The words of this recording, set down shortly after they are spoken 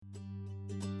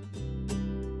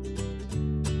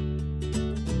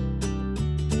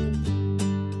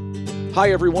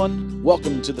Hi, everyone.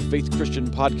 Welcome to the Faith Christian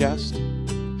Podcast.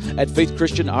 At Faith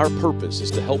Christian, our purpose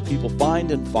is to help people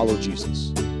find and follow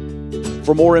Jesus.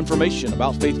 For more information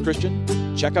about Faith Christian,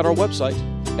 check out our website,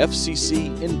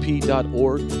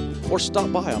 fccnp.org, or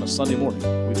stop by on a Sunday morning.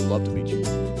 We'd love to meet you.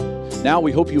 Now,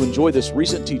 we hope you enjoy this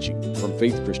recent teaching from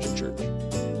Faith Christian Church.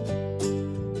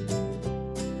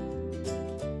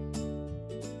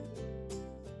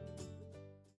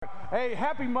 Hey,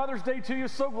 happy Mother's Day to you.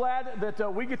 So glad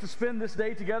that we get to spend this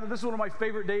day together. This is one of my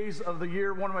favorite days of the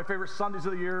year, one of my favorite Sundays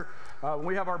of the year. When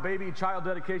we have our baby child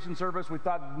dedication service, we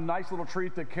thought nice little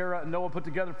treat that Kara and Noah put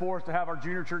together for us to have our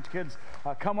junior church kids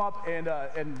come up and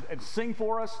sing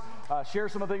for us, share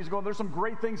some of the things going. There's some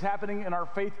great things happening in our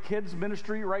Faith Kids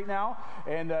ministry right now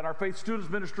and in our Faith Students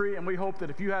ministry, and we hope that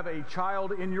if you have a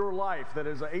child in your life that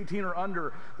is 18 or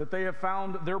under, that they have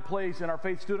found their place in our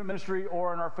Faith Student ministry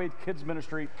or in our Faith Kids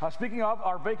ministry. Speaking of,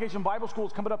 our Vacation Bible School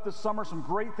is coming up this summer. Some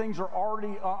great things are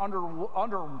already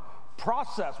under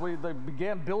process. They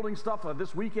began building stuff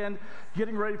this weekend,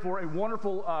 getting ready for a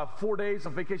wonderful 4 days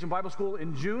of Vacation Bible School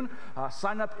in June.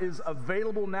 Sign up is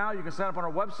available now. You can sign up on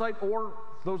our website, or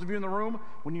those of you in the room,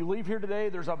 when you leave here today,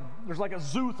 there's like a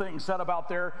zoo thing set up out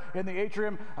there in the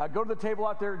atrium. Go to the table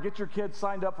out there, get your kids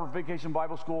signed up for Vacation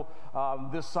Bible School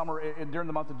this summer during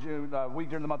the month of June,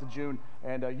 during the month of June,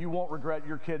 and you won't regret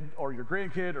your kid or your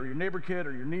grandkid or your neighbor kid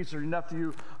or your niece or your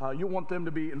nephew. You'll want them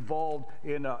to be involved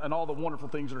in all the wonderful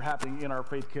things that are happening in our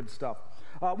Faith Kids stuff.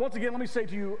 Once again, let me say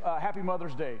to you, Happy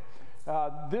Mother's Day.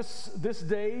 This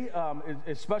day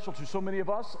is special to so many of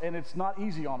us, and it's not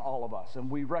easy on all of us, and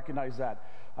we recognize that.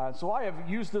 So I have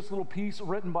used this little piece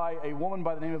written by a woman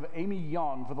by the name of Amy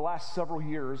Young for the last several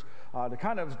years to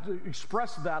kind of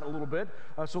express that a little bit.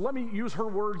 So let me use her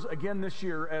words again this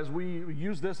year as we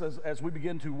use this as we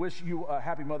begin to wish you a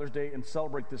happy Mother's Day and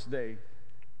celebrate this day.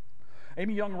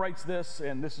 Amy Young writes this,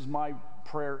 and this is my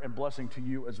prayer and blessing to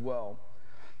you as well.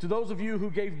 To those of you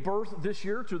who gave birth this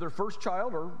year to their first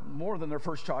child, or more than their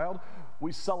first child,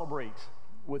 we celebrate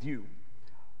with you.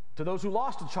 To those who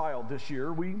lost a child this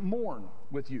year, we mourn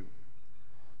with you.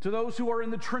 To those who are in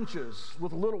the trenches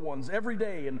with little ones every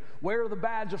day and wear the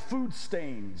badge of food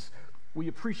stains, we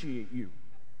appreciate you.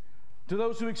 To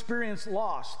those who experience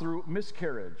loss through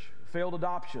miscarriage, failed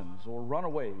adoptions, or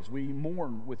runaways, we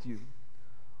mourn with you.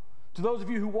 To those of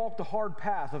you who walked the hard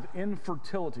path of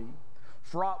infertility,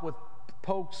 fraught with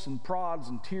pokes and prods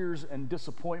and tears and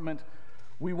disappointment,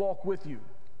 we walk with you.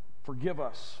 Forgive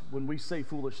us when we say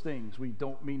foolish things. We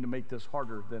don't mean to make this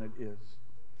harder than it is.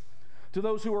 To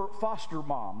those who are foster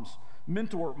moms,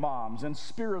 mentor moms, and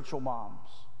spiritual moms,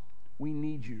 we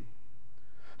need you.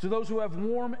 To those who have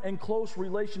warm and close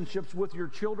relationships with your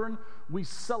children, we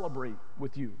celebrate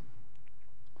with you.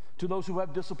 To those who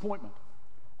have disappointment,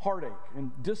 heartache,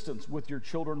 and distance with your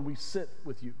children, we sit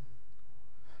with you.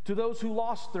 To those who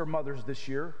lost their mothers this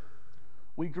year,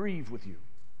 we grieve with you.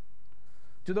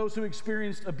 To those who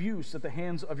experienced abuse at the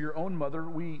hands of your own mother,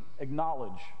 we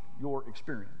acknowledge your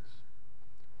experience.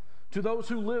 To those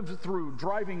who lived through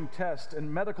driving tests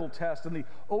and medical tests and the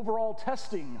overall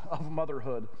testing of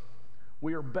motherhood,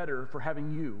 we are better for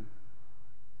having you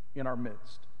in our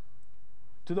midst.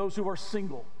 To those who are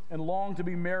single and long to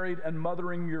be married and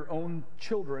mothering your own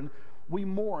children, we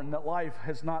mourn that life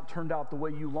has not turned out the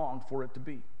way you longed for it to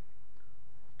be.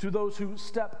 To those who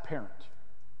step parent,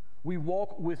 we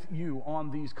walk with you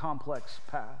on these complex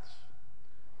paths.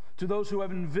 To those who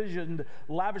have envisioned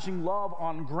lavishing love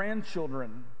on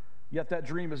grandchildren, yet that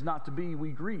dream is not to be, we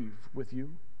grieve with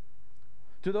you.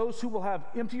 To those who will have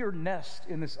emptier nest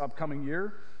in this upcoming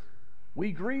year,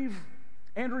 we grieve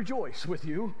and rejoice with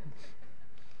you.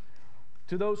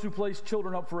 To those who place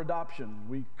children up for adoption,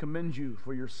 we commend you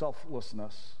for your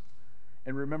selflessness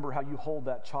and remember how you hold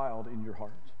that child in your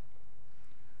heart.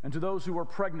 And to those who are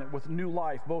pregnant with new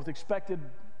life, both expected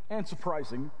and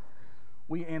surprising,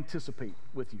 we anticipate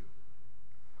with you.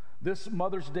 This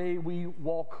Mother's Day, we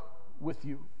walk with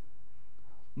you.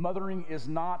 Mothering is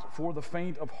not for the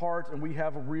faint of heart, and we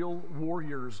have real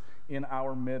warriors in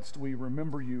our midst. We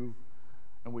remember you,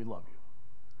 and we love you.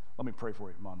 Let me pray for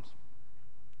you, moms.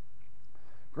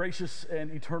 Gracious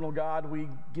and eternal God, we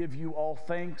give you all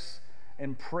thanks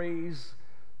and praise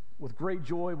with great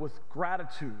joy, with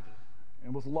gratitude,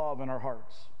 and with love in our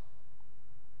hearts.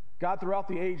 God, throughout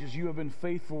the ages, you have been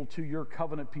faithful to your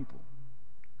covenant people.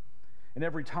 In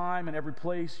every time and every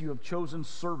place, you have chosen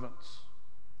servants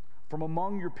from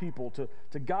among your people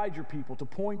to guide your people, to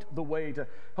point the way, to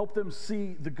help them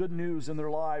see the good news in their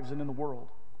lives and in the world.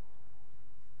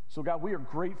 So, God, we are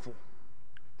grateful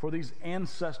for these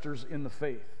ancestors in the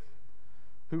faith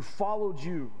who followed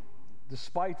you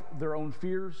despite their own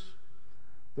fears,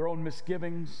 their own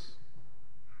misgivings,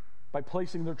 by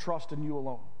placing their trust in you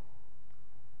alone.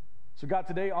 So God,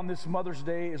 today on this Mother's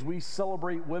Day, as we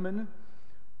celebrate women,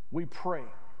 we pray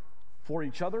for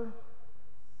each other,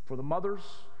 for the mothers,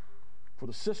 for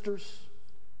the sisters,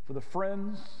 for the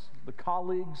friends, the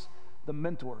colleagues, the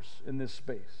mentors in this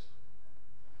space.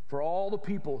 For all the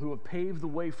people who have paved the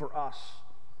way for us,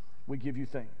 we give you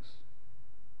thanks.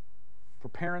 For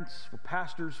parents, for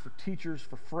pastors, for teachers,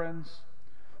 for friends,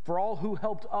 for all who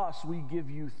helped us, we give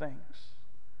you thanks.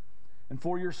 And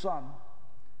for your Son,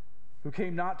 who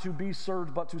came not to be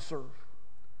served but to serve,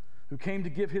 who came to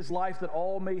give his life that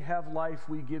all may have life,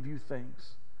 we give you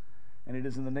thanks. And it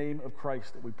is in the name of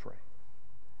Christ that we pray.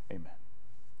 Amen.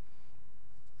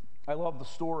 I love the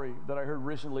story that I heard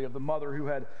recently of the mother who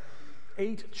had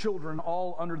 8 children,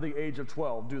 all under the age of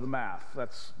 12. Do the math.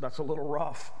 That's a little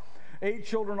rough. 8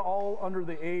 children, all under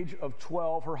the age of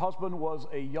 12. Her husband was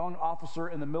a young officer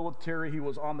in the military. He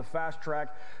was on the fast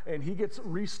track, and he gets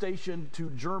restationed to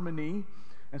Germany.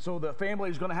 And so the family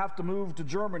is going to have to move to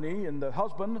Germany, and the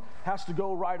husband has to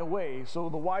go right away. So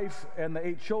the wife and the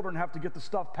 8 children have to get the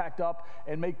stuff packed up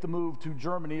and make the move to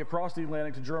Germany, across the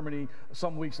Atlantic to Germany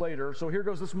some weeks later. So here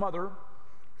goes this mother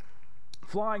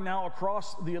flying now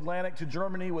across the Atlantic to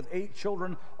Germany with 8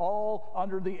 children, all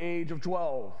under the age of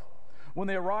 12. When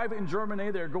they arrive in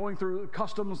Germany, they're going through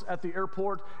customs at the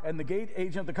airport, and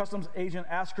the customs agent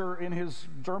asks her in his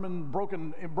German,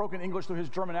 broken English through his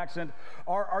German accent,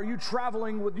 are you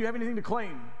traveling do you have anything to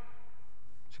claim?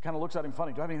 She kind of looks at him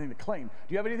funny. Do you have anything to claim?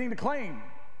 Do you have anything to claim?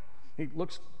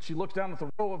 She looks down at the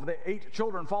row of the 8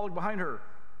 children following behind her.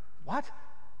 What?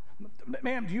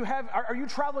 Ma'am, are you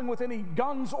traveling with any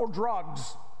guns or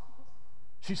drugs?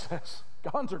 She says,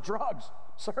 guns or drugs?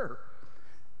 Sir,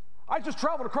 I just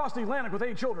traveled across the Atlantic with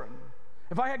 8 children.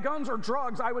 If I had guns or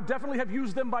drugs, I would definitely have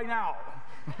used them by now.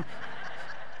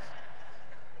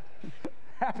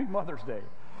 Happy Mother's Day.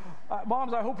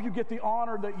 Moms, I hope you get the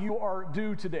honor that you are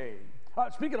due today.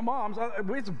 Speaking of moms,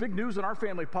 we had some big news in our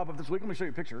family pop up this week. Let me show you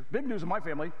a picture. Big news in my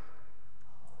family.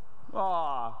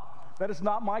 That is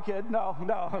not my kid. No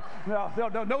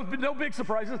big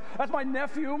surprises. That's my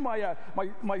nephew. My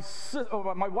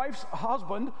wife's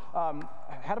husband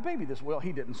had a baby this week. Well,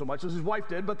 he didn't so much as his wife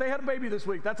did, but they had a baby this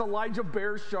week. That's Elijah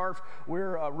Bear Scharf.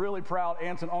 We're really proud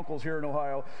aunts and uncles here in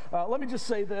Ohio. Let me just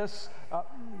say this.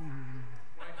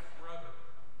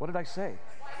 What did I say?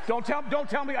 Don't tell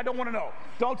me. I don't want to know.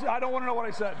 I don't want to know what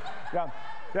I said.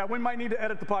 Yeah. We might need to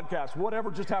edit the podcast.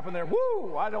 Whatever just happened there.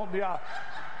 Woo!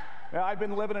 Yeah, I've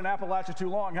been living in Appalachia too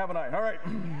long, haven't I? All right.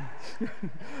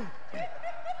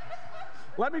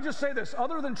 Let me just say this.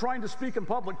 Other than trying to speak in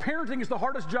public, parenting is the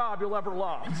hardest job you'll ever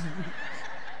love.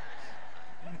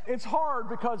 It's hard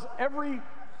because every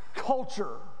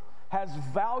culture has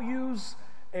values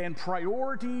and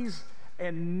priorities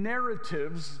and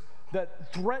narratives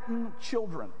that threaten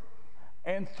children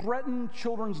and threaten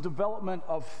children's development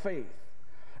of faith.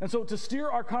 And so to steer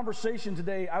our conversation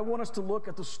today, I want us to look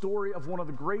at the story of one of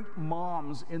the great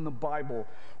moms in the Bible,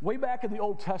 way back in the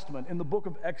Old Testament, in the book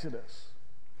of Exodus.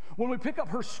 When we pick up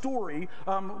her story,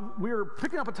 we're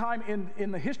picking up a time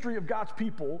in the history of God's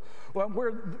people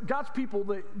where God's people,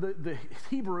 the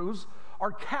Hebrews,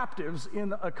 are captives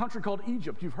in a country called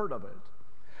Egypt. You've heard of it.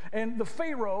 And the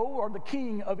Pharaoh, or the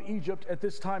king of Egypt at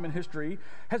this time in history,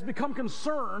 has become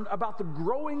concerned about the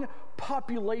growing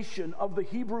population of the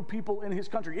Hebrew people in his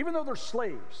country. Even though they're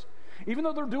slaves, even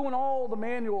though they're doing all the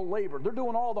manual labor, they're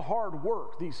doing all the hard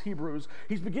work, these Hebrews,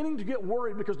 he's beginning to get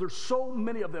worried because there's so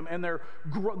many of them and their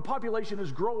population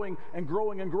is growing and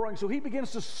growing and growing. So he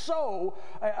begins to sow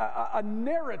a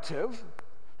narrative,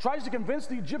 tries to convince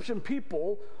the Egyptian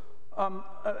people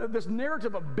this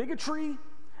narrative of bigotry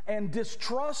and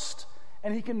distrust,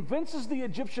 and he convinces the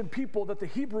Egyptian people that the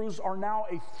Hebrews are now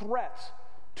a threat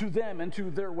to them and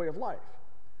to their way of life.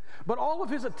 But all of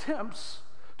his attempts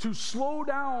to slow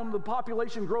down the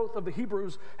population growth of the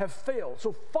Hebrews have failed.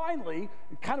 So finally,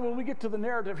 kind of when we get to the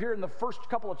narrative here in the first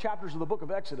couple of chapters of the book of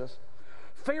Exodus,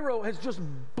 Pharaoh has just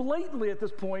blatantly at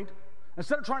this point,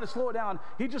 instead of trying to slow it down,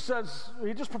 he just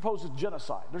proposes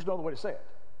genocide. There's no other way to say it.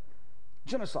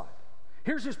 Genocide.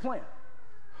 Here's his plan.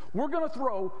 We're going to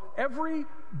throw every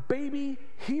baby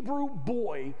Hebrew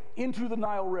boy into the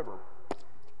Nile River.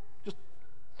 Just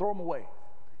throw them away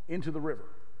into the river.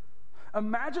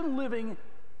 Imagine living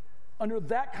under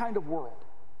that kind of world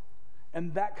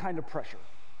and that kind of pressure.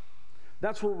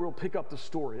 That's where we'll pick up the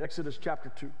story, Exodus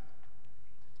chapter 2.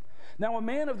 Now, a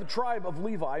man of the tribe of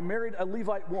Levi married a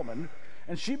Levite woman,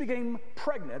 and she became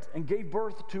pregnant and gave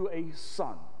birth to a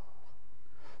son.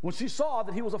 When she saw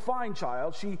that he was a fine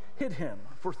child, she hid him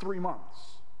for 3 months.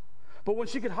 But when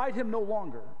she could hide him no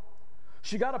longer,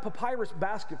 She got a papyrus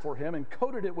basket for him and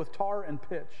coated it with tar and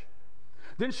pitch.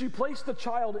 Then she placed the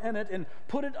child in it and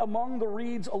put it among the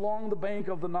reeds along the bank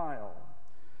of the Nile.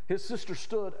 His sister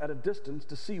stood at a distance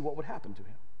to see what would happen to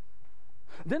him.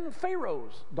 Then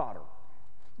Pharaoh's daughter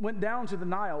went down to the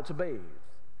Nile to bathe,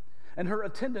 and her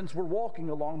attendants were walking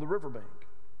along the riverbank.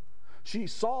 She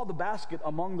saw the basket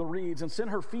among the reeds and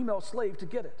sent her female slave to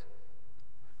get it.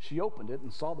 She opened it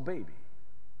and saw the baby.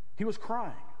 He was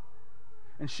crying,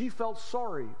 and she felt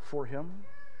sorry for him.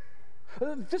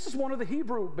 This is one of the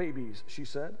Hebrew babies, she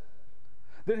said.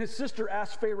 Then his sister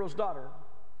asked Pharaoh's daughter,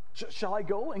 shall I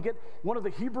go and get one of the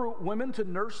Hebrew women to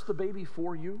nurse the baby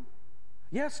for you?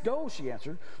 Yes, go, she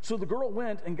answered. So the girl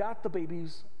went and got the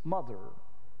baby's mother.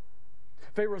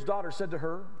 Pharaoh's daughter said to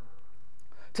her,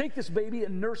 take this baby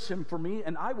and nurse him for me,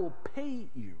 and I will pay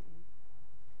you.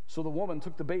 So the woman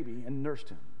took the baby and nursed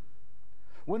him.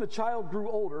 When the child grew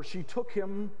older, she took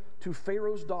him to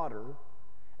Pharaoh's daughter,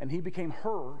 and he became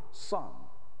her son.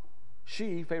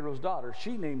 She, Pharaoh's daughter,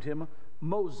 she named him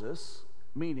Moses,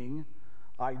 meaning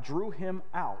I drew him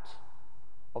out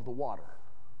of the water.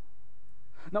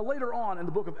 Now, later on in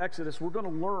the book of Exodus, we're going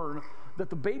to learn that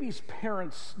the baby's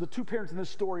parents, the two parents in this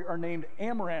story, are named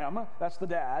Amram, that's the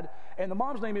dad, and the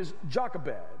mom's name is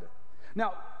Jochebed.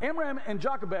 Now, Amram and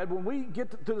Jochebed, when we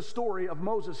get to the story of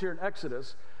Moses here in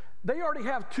Exodus, they already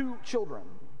have two children.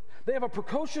 They have a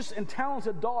precocious and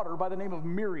talented daughter by the name of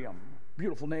Miriam,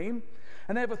 beautiful name,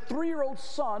 and they have a 3-year-old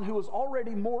son who is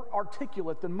already more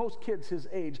articulate than most kids his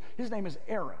age. His name is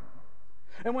Aaron.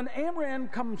 And when Amram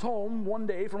comes home one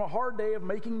day from a hard day of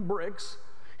making bricks,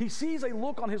 he sees a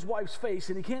look on his wife's face,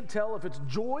 and he can't tell if it's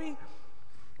joy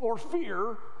or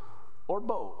fear or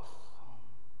both.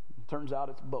 It turns out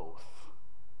it's both.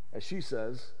 As she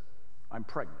says, I'm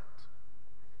pregnant.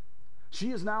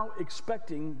 She is now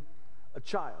expecting a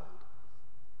child.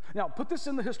 Now, put this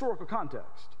in the historical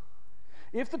context.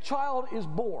 If the child is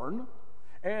born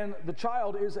and the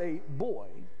child is a boy,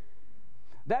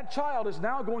 that child is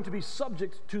now going to be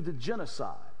subject to the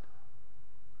genocide.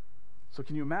 So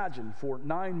can you imagine, for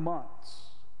 9 months,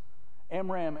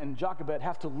 Amram and Jochebed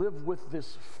have to live with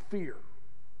this fear.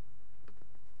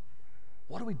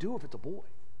 What do we do if it's a boy?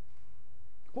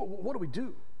 What do we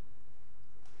do?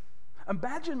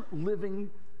 Imagine living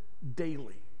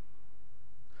daily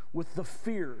with the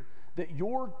fear that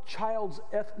your child's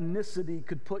ethnicity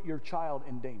could put your child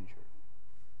in danger.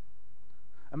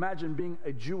 Imagine being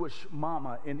a Jewish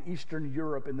mama in Eastern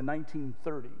Europe in the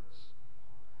 1930s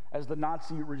as the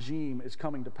Nazi regime is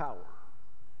coming to power.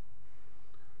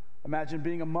 Imagine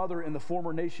being a mother in the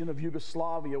former nation of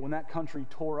Yugoslavia when that country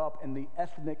tore up and the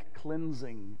ethnic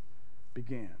cleansing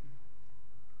began.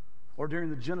 Or during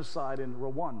the genocide in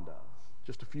Rwanda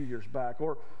just a few years back.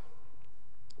 Or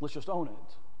let's just own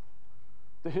it,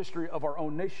 the history of our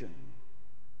own nation,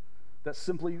 that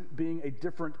simply being a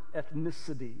different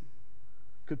ethnicity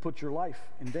could put your life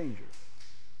in danger.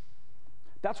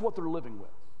 That's what they're living with.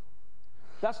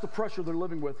 That's the pressure they're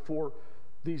living with for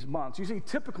these months. You see,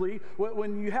 typically,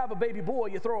 when you have a baby boy,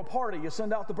 you throw a party, you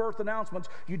send out the birth announcements.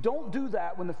 You don't do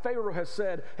that when the Pharaoh has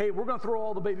said, hey, we're going to throw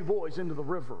all the baby boys into the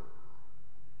river.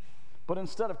 But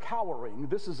instead of cowering,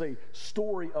 this is a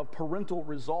story of parental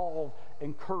resolve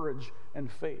and courage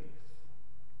and faith.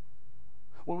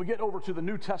 When we get over to the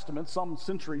New Testament, some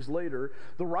centuries later,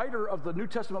 the writer of the New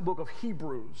Testament book of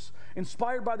Hebrews,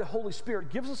 inspired by the Holy Spirit,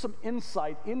 gives us some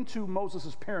insight into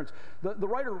Moses' parents. The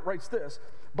writer writes this: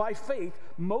 by faith,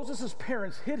 Moses'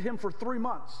 parents hid him for 3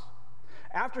 months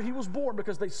after he was born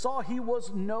because they saw he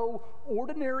was no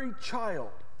ordinary child,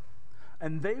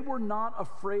 and they were not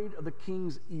afraid of the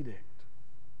king's edict.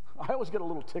 I always get a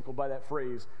little tickled by that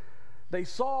phrase. They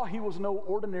saw he was no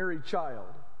ordinary child.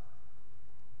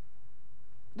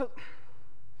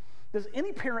 Does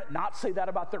any parent not say that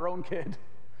about their own kid?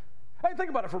 Hey, think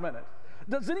about it for a minute.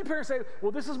 Does any parent say,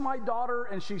 well, this is my daughter,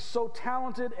 and she's so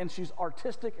talented, and she's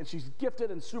artistic, and she's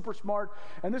gifted and super smart,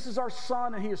 and this is our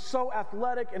son, and he is so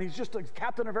athletic, and he's just a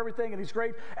captain of everything, and he's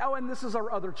great. Oh, and this is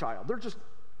our other child. They're just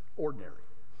ordinary.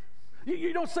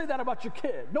 You don't say that about your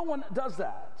kid. No one does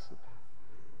that.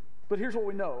 But here's what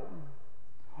we know.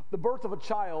 The birth of a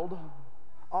child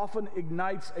often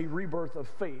ignites a rebirth of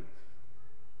faith.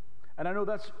 And I know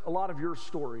that's a lot of your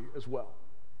story as well.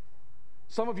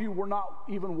 Some of you were not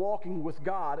even walking with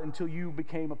God until you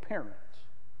became a parent.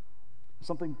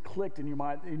 Something clicked in your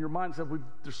mind. In your mind said,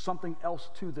 there's something else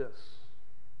to this.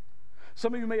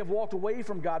 Some of you may have walked away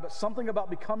from God, but something about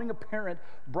becoming a parent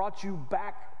brought you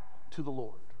back to the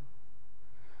Lord.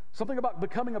 Something about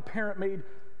becoming a parent made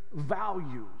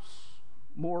values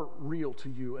more real to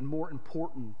you and more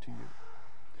important to you.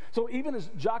 So even as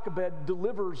Jochebed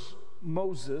delivers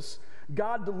Moses,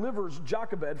 God delivers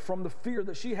Jochebed from the fear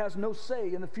that she has no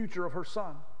say in the future of her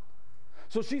son.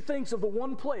 So she thinks of the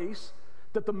one place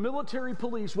that the military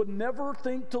police would never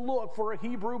think to look for a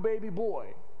Hebrew baby boy.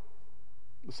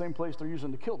 The same place they're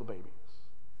using to kill the babies,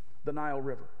 the Nile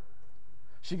River.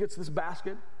 She gets this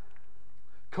basket,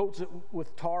 coats it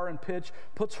with tar and pitch,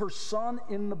 puts her son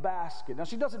in the basket. Now,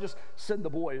 she doesn't just send the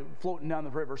boy floating down the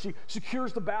river. She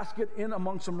secures the basket in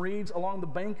among some reeds along the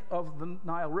bank of the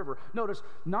Nile River. Notice,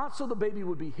 not so the baby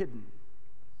would be hidden.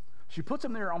 She puts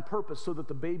him there on purpose so that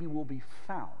the baby will be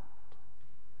found.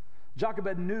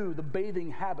 Jochebed knew the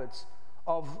bathing habits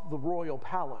of the royal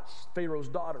palace, Pharaoh's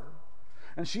daughter.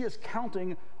 And she is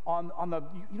counting on the,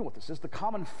 you know what this is, the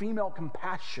common female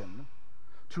compassion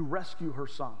to rescue her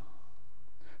son.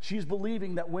 She's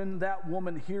believing that when that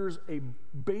woman hears a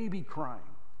baby crying,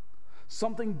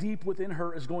 something deep within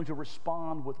her is going to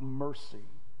respond with mercy.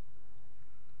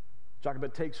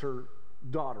 Jochebed takes her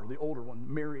daughter, the older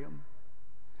one, Miriam,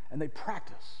 and they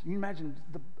practice. You can imagine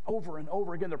over and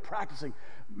over again, they're practicing.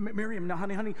 Miriam, now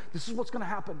honey, this is what's going to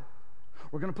happen.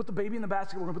 We're going to put the baby in the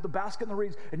basket. We're going to put the basket in the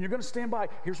reeds, and you're going to stand by.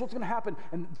 Here's what's going to happen.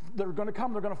 And they're going to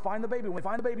come. They're going to find the baby. When they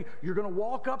find the baby, you're going to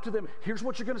walk up to them. Here's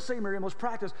what you're going to say, Miriam. Let's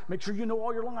practice. Make sure you know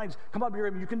all your lines. Come on,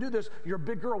 Miriam. You can do this. You're a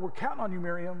big girl. We're counting on you,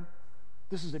 Miriam.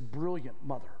 This is a brilliant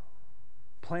mother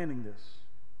planning this.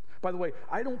 By the way,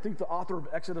 I don't think the author of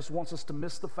Exodus wants us to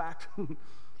miss the fact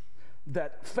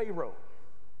that Pharaoh,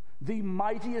 the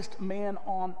mightiest man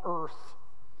on earth,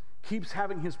 keeps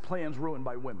having his plans ruined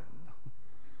by women.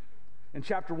 In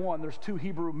chapter 1, there's 2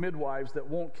 Hebrew midwives that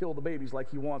won't kill the babies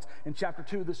like he wants. In chapter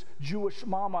 2, this Jewish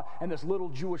mama and this little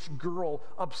Jewish girl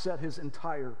upset his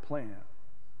entire plan.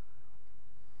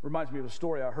 Reminds me of a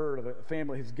story I heard of a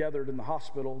family who's gathered in the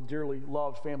hospital. Dearly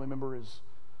loved family member is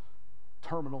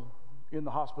terminal in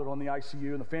the hospital in the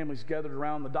ICU, and the family's gathered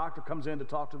around. The doctor comes in to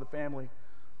talk to the family.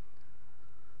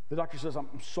 The doctor says, I'm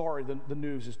sorry, the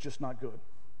news is just not good.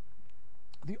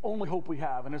 The only hope we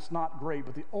have, and it's not great,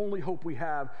 but the only hope we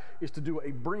have is to do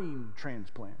a brain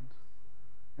transplant.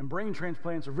 And brain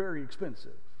transplants are very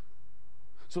expensive.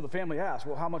 So the family asks,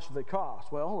 well, how much do they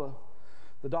cost? Well,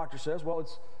 the doctor says, well,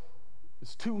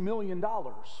 it's $2 million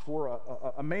for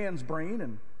a man's brain,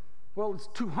 and, well, it's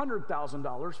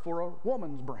 $200,000 for a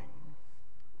woman's brain.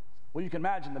 Well, you can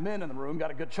imagine the men in the room got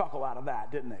a good chuckle out of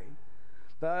that, didn't they?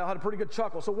 They had a pretty good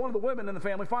chuckle. So one of the women in the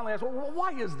family finally asked, well,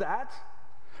 why is that?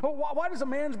 Well, why does a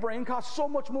man's brain cost so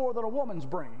much more than a woman's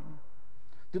brain?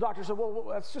 The doctor said, well,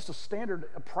 that's just a standard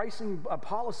pricing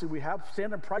policy we have,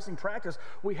 standard pricing practice.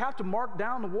 We have to mark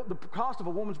down the cost of a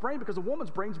woman's brain because a woman's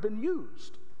brain's been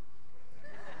used.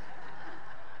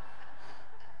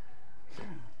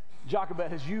 Jochebed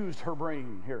has used her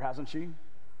brain here, hasn't she?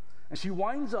 And she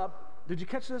winds up, did you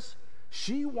catch this?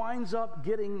 She winds up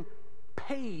getting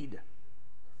paid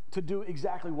to do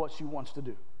exactly what she wants to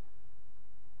do.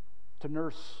 To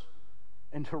nurse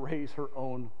and to raise her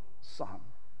own son.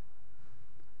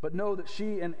 But know that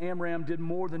she and Amram did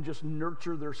more than just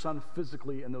nurture their son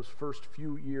physically in those first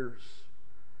few years.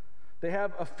 They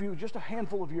have just a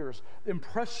handful of years,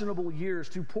 impressionable years,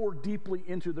 to pour deeply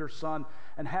into their son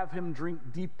and have him drink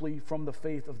deeply from the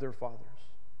faith of their fathers.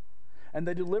 And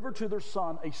they delivered to their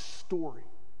son a story.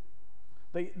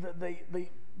 They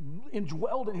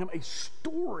indwelled in him a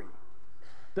story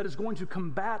that is going to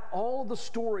combat all of the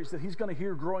stories that he's going to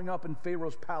hear growing up in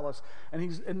Pharaoh's palace.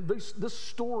 And this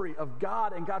story of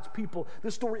God and God's people,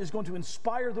 this story is going to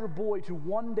inspire their boy to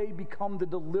one day become the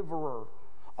deliverer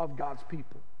of God's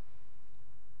people.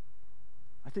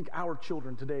 I think our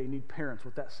children today need parents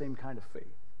with that same kind of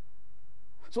faith.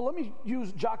 So let me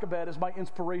use Jochebed as my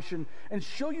inspiration and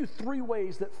show you 3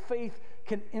 ways that faith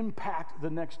can impact the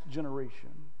next generation.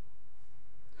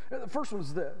 The first one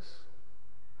is this.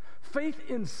 Faith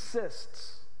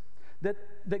insists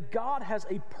that God has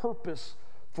a purpose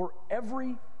for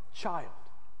every child.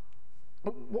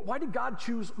 Why did God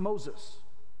choose Moses?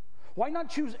 Why not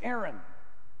choose Aaron?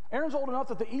 Aaron's old enough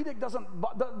that the edict doesn't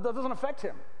affect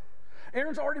him.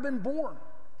 Aaron's already been born.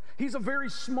 He's a very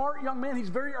smart young man. He's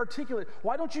very articulate.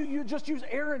 Why don't you just use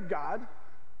Aaron, God?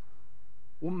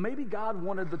 Well, maybe God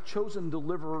wanted the chosen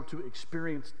deliverer to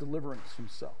experience deliverance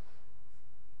himself.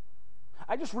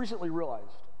 I just recently realized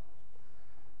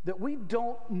that we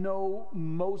don't know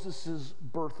Moses'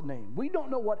 birth name. We don't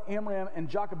know what Amram and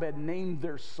Jochebed named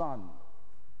their son.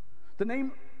 The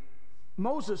name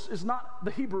Moses is not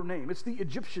the Hebrew name, it's the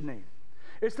Egyptian name.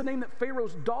 It's the name that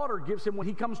Pharaoh's daughter gives him when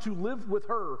he comes to live with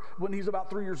her when he's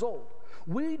about 3 years old.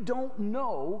 We don't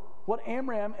know what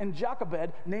Amram and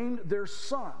Jochebed named their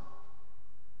son.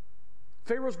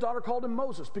 Pharaoh's daughter called him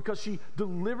Moses because she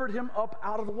delivered him up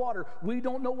out of the water. We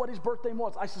don't know what his birth name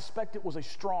was. I suspect it was a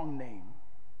strong name,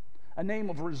 a name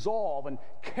of resolve and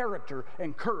character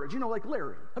and courage. You know, like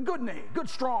Larry, a good name, good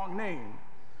strong name.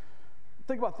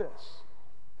 Think about this.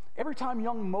 Every time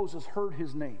young Moses heard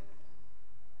his name,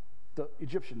 the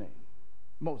Egyptian name,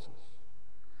 Moses,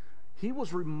 he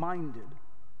was reminded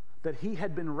that he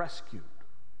had been rescued.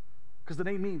 Because the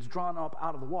name means drawn up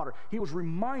out of the water. He was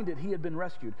reminded he had been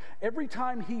rescued. Every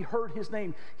time he heard his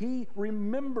name, he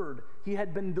remembered he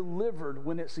had been delivered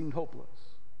when it seemed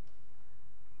hopeless.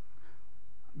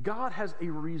 God has a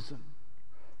reason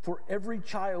for every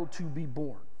child to be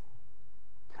born.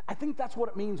 I think that's what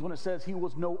it means when it says he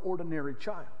was no ordinary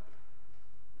child.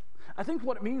 I think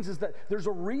what it means is that there's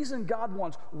a reason God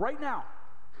wants right now,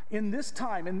 in this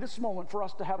time, in this moment, for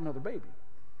us to have another baby.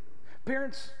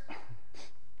 Parents,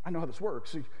 I know how this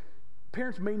works.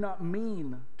 Parents may not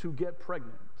mean to get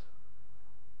pregnant,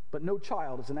 but no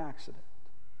child is an accident.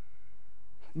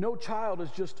 No child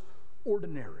is just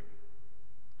ordinary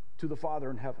to the Father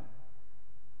in heaven.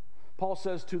 Paul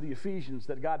says to the Ephesians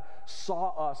that God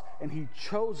saw us and he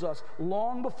chose us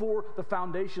long before the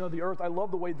foundation of the earth. I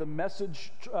love the way the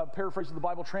Message paraphrase of the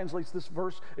Bible translates this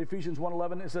verse, Ephesians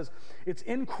 1:11. It says, it's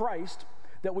in Christ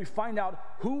that we find out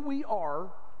who we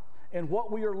are and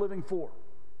what we are living for.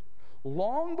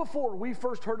 Long before we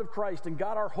first heard of Christ and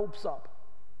got our hopes up,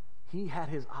 he had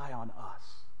his eye on us.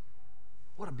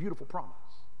 What a beautiful promise.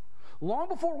 Long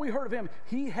before we heard of him,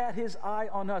 he had his eye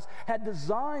on us, had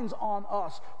designs on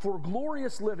us for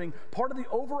glorious living, part of the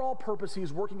overall purpose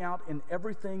he's working out in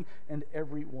everything and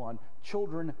everyone.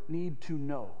 Children need to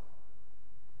know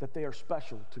that they are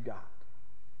special to God.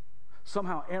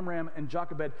 Somehow Amram and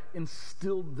Jochebed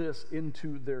instilled this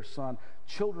into their son.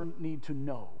 Children need to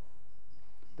know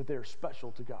that they are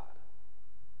special to God.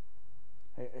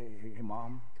 Hey,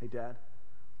 mom, hey, dad,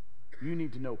 you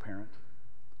need to know, parent,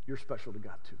 you're special to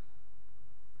God too.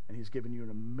 And he's given you an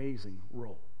amazing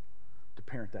role to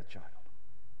parent that child.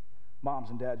 Moms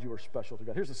and dads, you are special to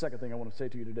God. Here's the second thing I want to say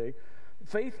to you today.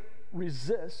 Faith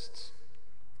resists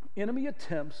enemy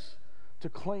attempts to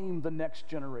claim the next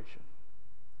generation.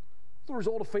 It's the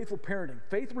result of faithful parenting.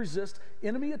 Faith resists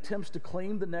enemy attempts to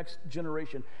claim the next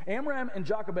generation. Amram and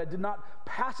Jochebed did not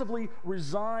passively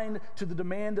resign to the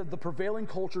demand of the prevailing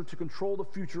culture to control the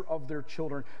future of their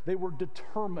children. They were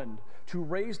determined to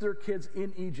raise their kids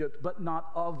in Egypt, but not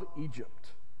of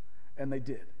Egypt. And they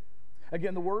did.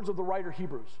 Again, the words of the writer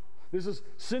Hebrews. This is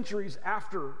centuries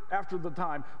after the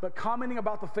time, but commenting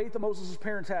about the faith that Moses'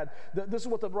 parents had. This is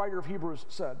what the writer of Hebrews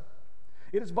said.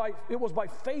 It was by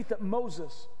faith that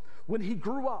Moses, when he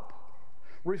grew up,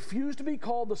 refused to be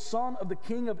called the son of the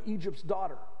king of Egypt's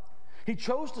daughter. He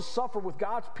chose to suffer with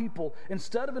God's people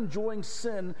instead of enjoying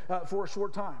sin for a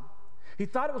short time. He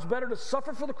thought it was better to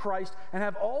suffer for the Christ and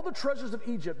have all the treasures of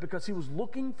Egypt because he was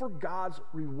looking for God's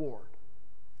reward.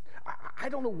 I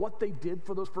don't know what they did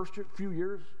for those first few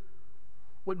years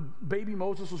when baby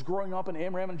Moses was growing up in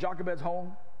Amram and Jochebed's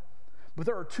home, but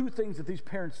there are two things that these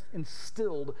parents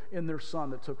instilled in their son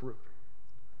that took root.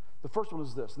 The first one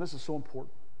is this, and this is so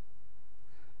important.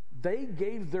 They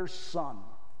gave their son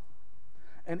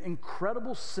an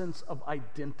incredible sense of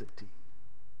identity.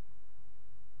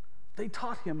 They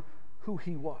taught him who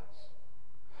he was,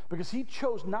 because he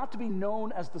chose not to be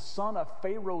known as the son of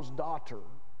Pharaoh's daughter.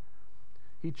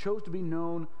 He chose to be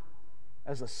known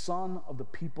as a son of the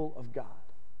people of God.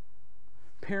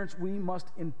 Parents, we must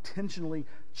intentionally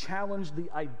challenge the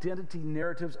identity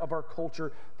narratives of our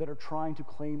culture that are trying to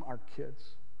claim our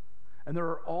kids. And there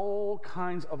are all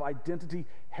kinds of identity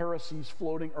heresies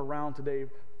floating around today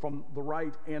from the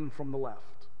right and from the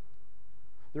left.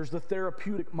 There's the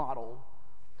therapeutic model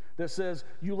that says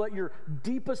you let your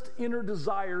deepest inner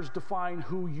desires define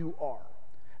who you are.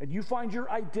 And you find your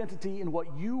identity in what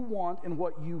you want and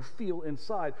what you feel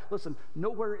inside. Listen,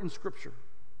 nowhere in Scripture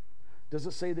does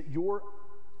it say that your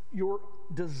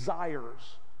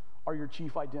desires are your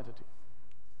chief identity.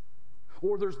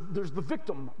 Or there's the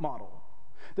victim model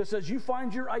that says you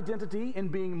find your identity in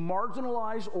being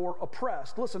marginalized or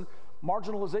oppressed. Listen,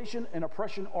 marginalization and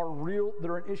oppression are real,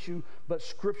 they're an issue, but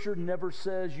Scripture never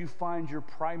says you find your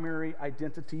primary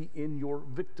identity in your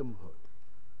victimhood.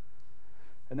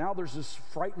 And now there's this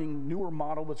frightening newer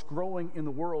model that's growing in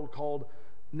the world called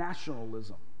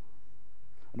nationalism.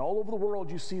 And all over the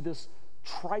world you see this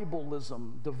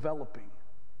tribalism developing.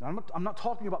 Now, I'm not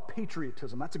talking about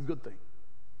patriotism, that's a good thing.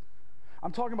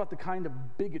 I'm talking about the kind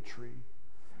of bigotry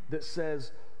that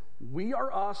says, we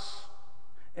are us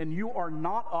and you are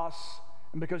not us,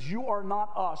 and because you are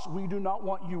not us, we do not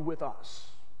want you with us.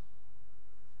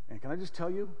 And can I just tell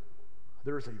you,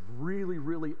 There is a really,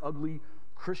 really ugly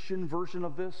Christian version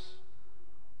of this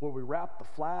where we wrap the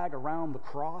flag around the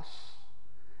cross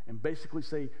and basically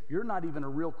say, you're not even a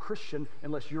real Christian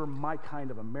unless you're my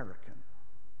kind of American.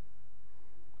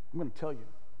 I'm going to tell you,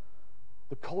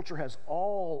 the culture has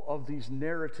all of these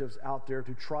narratives out there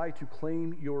to try to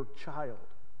claim your child.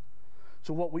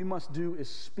 So what we must do is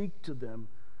speak to them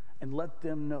and let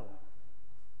them know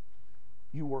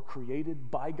you were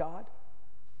created by God.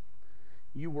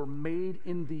 You were made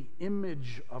in the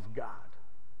image of God.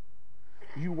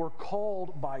 You were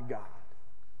called by God.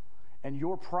 And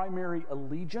your primary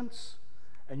allegiance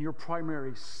and your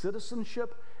primary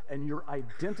citizenship and your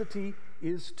identity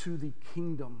is to the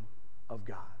kingdom of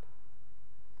God.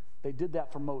 They did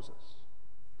that for Moses.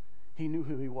 He knew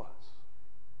who he was.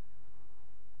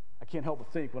 I can't help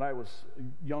but think when I was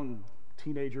a young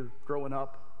teenager growing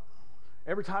up,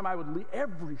 every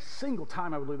single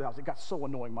time I would leave the house, it got so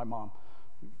annoying, my mom.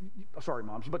 Sorry,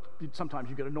 moms, but sometimes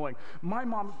you get annoying. My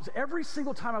mom, every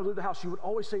single time I would leave the house, she would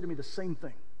always say to me the same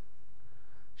thing.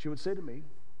 She would say to me,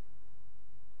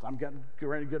 I'm getting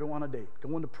ready to go on a date,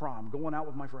 going to prom, going out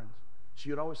with my friends. She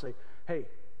would always say, hey,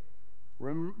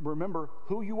 remember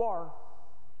who you are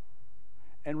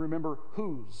and remember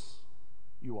whose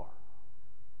you are.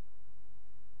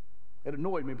 It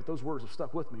annoyed me, but those words have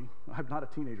stuck with me. I'm not a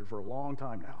teenager for a long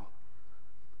time now.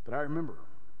 But I remember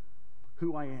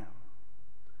who I am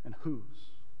and whose,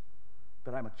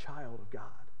 that I'm a child of God,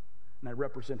 and I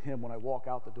represent him when I walk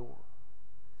out the door.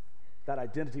 That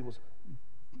identity was,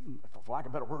 for lack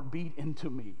of a better word, beat into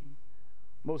me.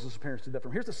 Moses' parents did that for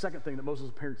him. Here's the second thing that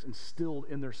Moses' parents instilled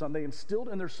in their son. They instilled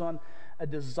in their son a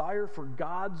desire for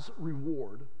God's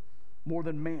reward more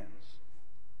than man's.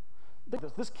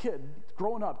 This kid,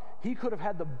 growing up, he could have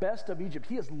had the best of Egypt.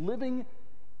 He is living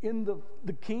in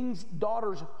the king's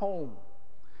daughter's home.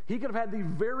 He could have had the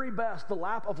very best, the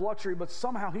lap of luxury, but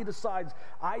somehow he decides,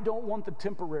 I don't want the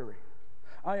temporary.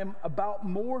 I am about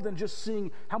more than just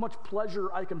seeing how much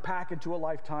pleasure I can pack into a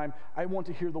lifetime. I want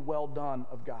to hear the well done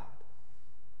of God.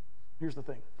 Here's the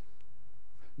thing.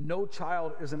 No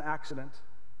child is an accident,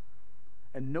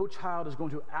 and no child is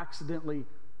going to accidentally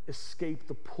escape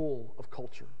the pull of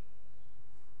culture.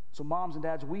 So moms and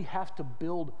dads, we have to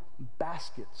build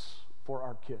baskets for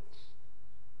our kids.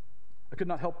 I could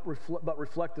not help but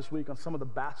reflect this week on some of the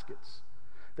baskets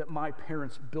that my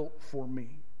parents built for me.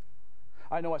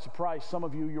 I know I surprised some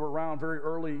of you. You were around very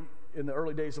early in the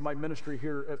early days of my ministry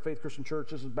here at Faith Christian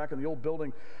Church. This is back in the old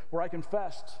building where I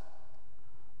confessed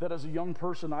that as a young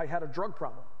person I had a drug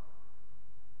problem.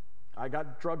 I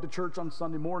got drugged to church on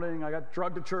Sunday morning. I got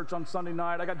drugged to church on Sunday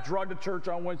night. I got drugged to church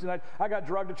on Wednesday night. I got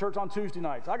drugged to church on Tuesday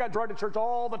nights. I got drugged to church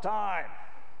all the time.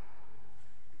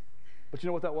 But you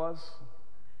know what that was?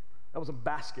 That was a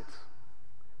basket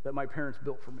that my parents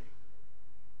built for me.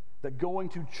 That going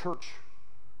to church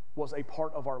was a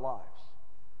part of our lives.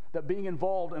 That being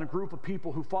involved in a group of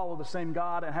people who follow the same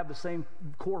God and have the same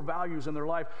core values in their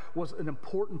life was an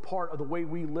important part of the way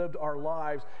we lived our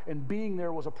lives, and being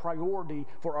there was a priority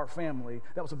for our family.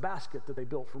 That was a basket that they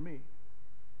built for me.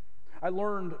 I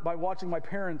learned by watching my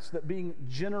parents that being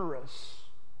generous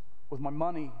with my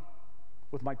money,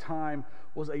 with my time,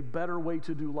 was a better way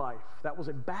to do life. That was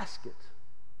a basket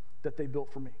that they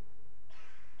built for me.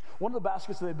 One of the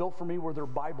baskets that they built for me were their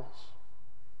Bibles.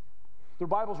 Their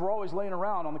Bibles were always laying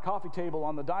around on the coffee table,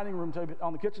 on the dining room table,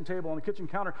 on the kitchen table, on the kitchen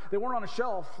counter. They weren't on a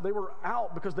shelf. They were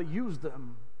out because they used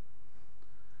them.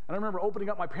 And I remember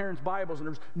opening up my parents' Bibles, and there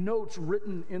was notes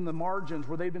written in the margins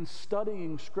where they'd been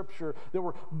studying Scripture. There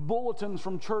were bulletins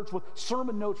from church with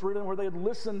sermon notes written where they had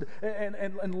listened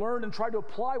and learned and tried to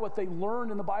apply what they learned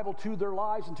in the Bible to their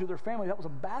lives and to their family. That was a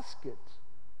basket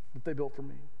that they built for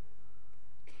me.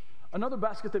 Another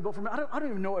basket they built for me, I don't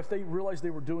even know if they realized they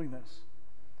were doing this.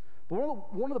 But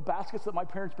one of the baskets that my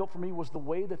parents built for me was the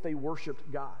way that they worshiped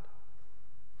God.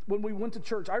 When we went to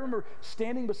church, I remember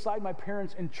standing beside my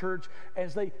parents in church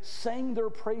as they sang their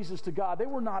praises to God. They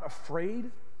were not afraid.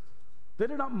 They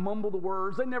did not mumble the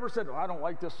words. They never said, I don't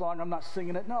like this song, I'm not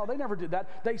singing it. No, they never did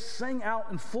that. They sang out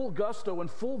in full gusto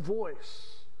and full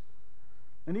voice.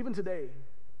 And even today,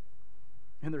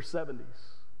 in their 70s,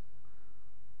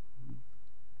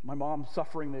 my mom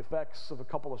suffering the effects of a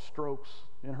couple of strokes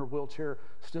in her wheelchair,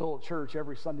 still at church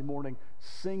every Sunday morning,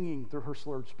 singing through her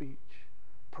slurred speech,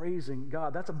 praising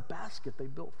God. That's a basket they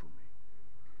built for me.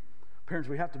 Parents,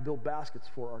 we have to build baskets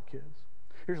for our kids.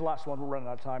 Here's the last one. We're running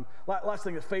out of time. Last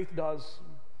thing that faith does.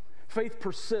 Faith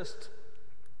persists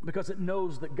because it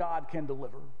knows that God can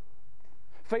deliver.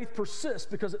 Faith persists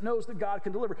because it knows that God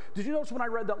can deliver. Did you notice when I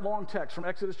read that long text from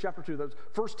Exodus chapter 2, those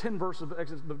first 10 verses of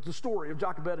Exodus, the story of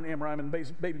Jochebed and Amram and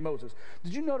baby Moses?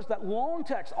 Did you notice that long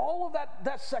text, all of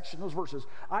that section, those verses?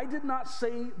 I did not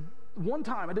one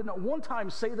time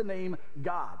say the name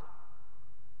God.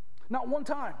 Not one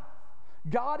time.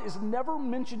 God is never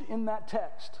mentioned in that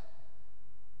text.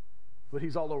 But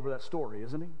he's all over that story,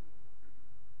 isn't he?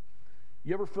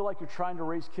 You ever feel like you're trying to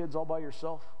raise kids all by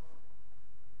yourself?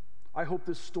 I hope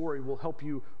this story will help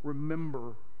you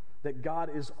remember that God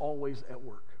is always at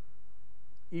work,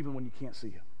 even when you can't see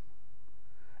him.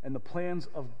 And the plans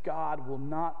of God will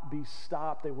not be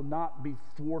stopped. They will not be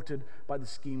thwarted by the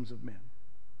schemes of men.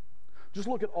 Just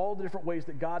look at all the different ways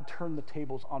that God turned the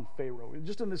tables on Pharaoh,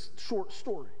 just in this short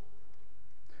story.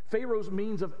 Pharaoh's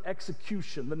means of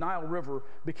execution, the Nile River,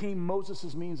 became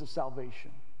Moses' means of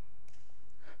salvation.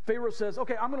 Pharaoh says,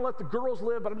 okay, I'm going to let the girls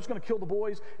live, but I'm just going to kill the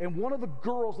boys. And one of the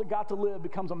girls that got to live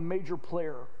becomes a major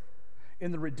player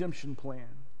in the redemption plan.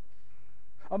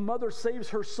 A mother saves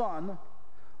her son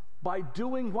by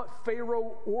doing what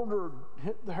Pharaoh ordered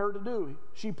her to do.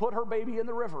 She put her baby in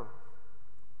the river.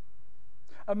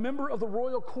 A member of the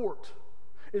royal court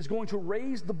is going to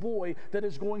raise the boy that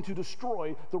is going to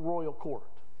destroy the royal court.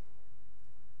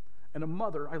 And a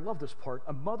mother, I love this part,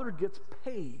 a mother gets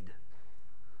paid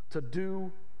to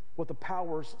do what the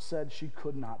powers said she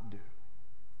could not do.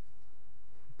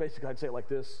 Basically, I'd say it like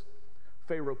this: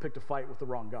 Pharaoh picked a fight with the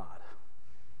wrong God.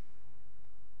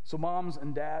 So moms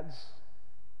and dads,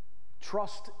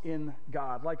 trust in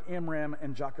God, like Amram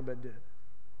and Jochebed did.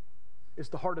 It's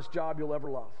the hardest job you'll ever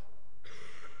love.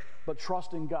 But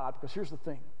trust in God, because here's the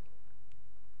thing.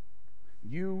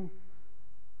 You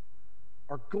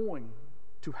are going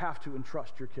to have to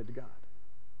entrust your kid to God.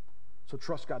 So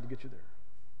trust God to get you there.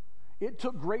 It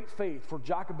took great faith for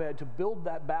Jochebed to build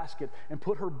that basket and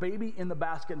put her baby in the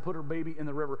basket and put her baby in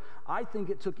the river. I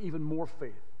think it took even more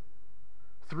faith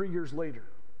 3 years later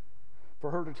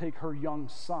for her to take her young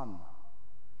son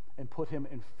and put him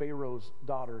in Pharaoh's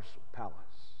daughter's palace.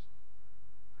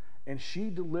 And she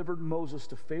delivered Moses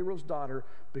to Pharaoh's daughter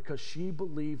because she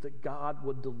believed that God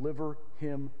would deliver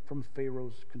him from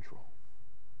Pharaoh's control.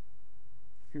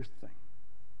 Here's the thing.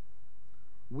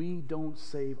 We don't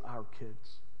save our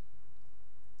kids.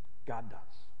 God does.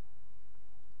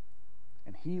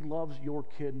 And he loves your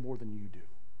kid more than you do,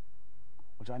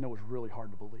 which I know is really hard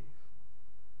to believe.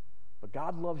 But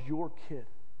God loves your kid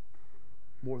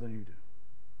more than you do.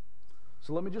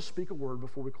 So let me just speak a word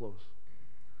before we close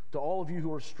to all of you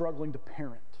who are struggling to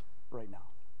parent right now.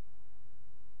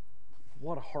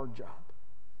 What a hard job.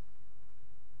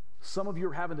 Some of you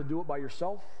are having to do it by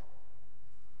yourself.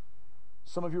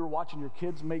 Some of you are watching your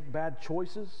kids make bad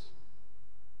choices.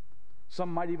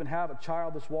 Some might even have a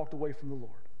child that's walked away from the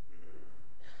Lord.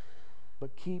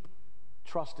 But keep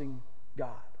trusting God,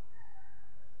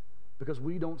 because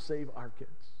we don't save our kids.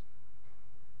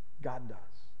 God does.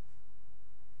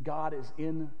 God is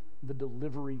in the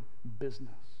delivery business.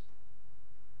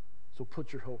 So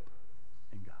put your hope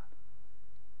in God.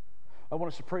 I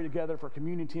want us to pray together. For our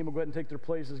communion team will go ahead and take their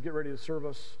places, get ready to serve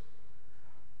us.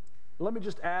 Let me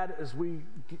just add, as we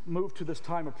move to this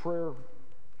time of prayer,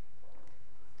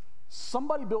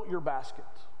 somebody built your basket.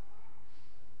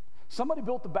 Somebody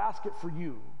built the basket for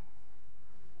you.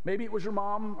 Maybe it was your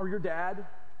mom or your dad.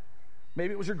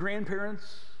 Maybe it was your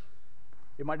grandparents.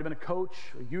 It might have been a coach,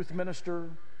 a youth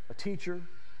minister, a teacher,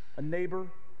 a neighbor.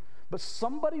 But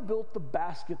somebody built the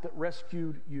basket that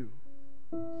rescued you.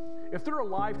 If they're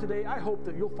alive today, I hope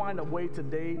that you'll find a way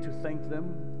today to thank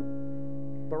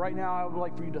them. But right now, I would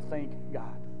like for you to thank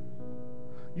God.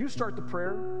 You start the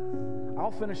prayer.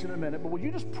 I'll finish in a minute. But would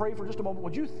you just pray for just a moment?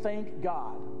 Would you thank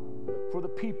God for the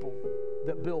people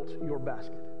that built your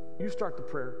basket? You start the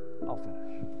prayer. I'll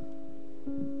finish.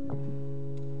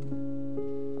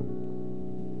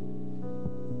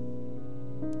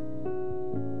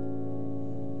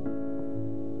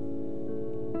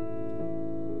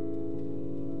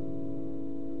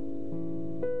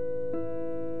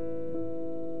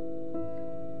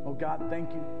 Oh God,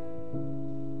 thank you.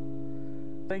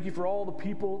 Thank you for all the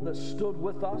people that stood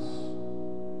with us,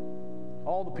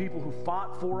 all the people who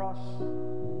fought for us,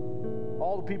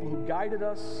 all the people who guided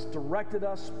us, directed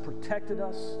us, protected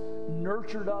us,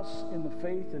 nurtured us in the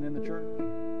faith and in the church.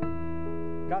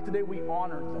 God, today we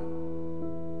honored them.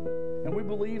 And we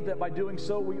believe that by doing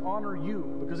so, we honor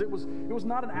you, because it was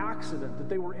not an accident that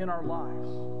they were in our lives.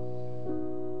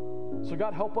 So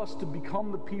God, help us to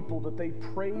become the people that they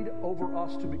prayed over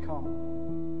us to become.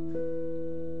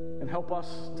 And help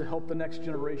us to help the next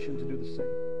generation to do the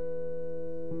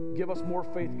same. Give us more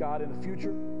faith, God, in the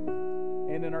future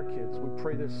and in our kids. We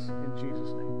pray this in Jesus'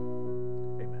 name.